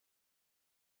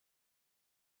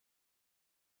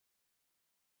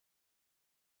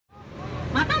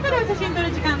写真撮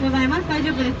る時間ございます。大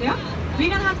丈夫ですよ。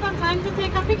We're gonna have some time to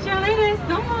take a picture later.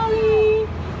 Don't worry.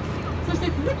 そし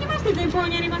て続きまして前方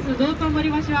にあります道頓堀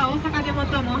橋は大阪で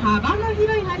最も幅の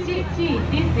広い橋。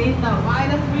This is the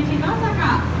widest bridge in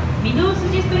Osaka. 御堂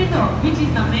筋ストリート which is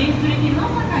the main street in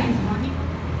Osaka is running.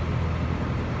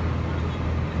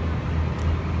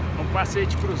 Um passeio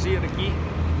de cruzeiro aqui.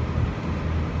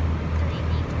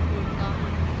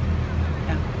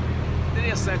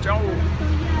 Interessante, é um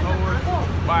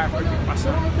barco aqui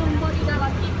passando.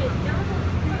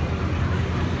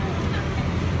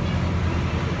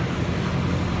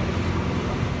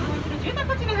 住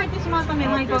宅地に入ってしまうため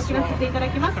マイクを切らせていただ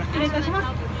きます。失礼いたします。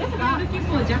ですが、looking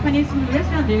for Japanese food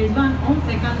restaurant, there is one on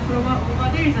second floor over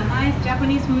there is a nice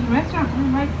Japanese food restaurant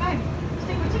on right side. そ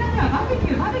してこちらではバーベ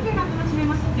キューが楽しめ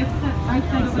ます。ライト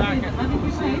サイドバーベキ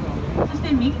ューサイド。そし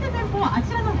て右手前方あ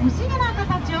ちらの不思議な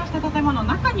形をした建物、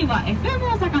中には FM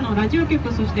大阪のラジオ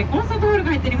局、そしてコンサートホールが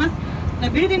入っております。The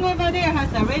building over there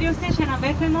has a radio station of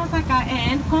FM 大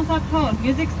阪 and concert hall,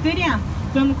 music stadium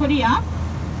from Korea.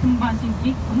 Did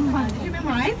you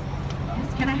memorize?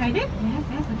 Yes, can I hide it?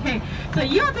 Yes, okay. So,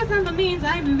 Iota-san means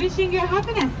I'm wishing you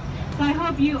happiness. So, I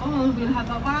hope you all will have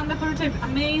a wonderful trip,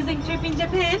 amazing trip in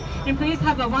Japan. And please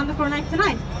have a wonderful night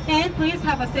tonight. And please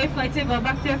have a safe flight to go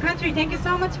back to your country. Thank you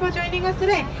so much for joining us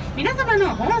today. 皆様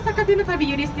の大阪での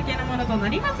旅より素敵なものとな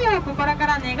りますよう心か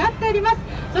ら願っております。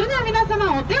それでは皆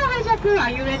様お手を拝借。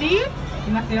Are you ready? い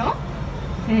きますよ。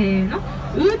せーの。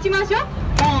打ちましょう。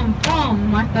ポンポ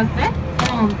ン。またせ。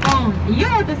ポンポン。イオ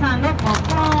ーテさんのポンポン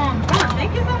ポン。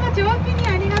Thank you so much。大きに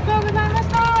ありがとうございまし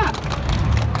た。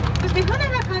そして船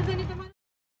が完全に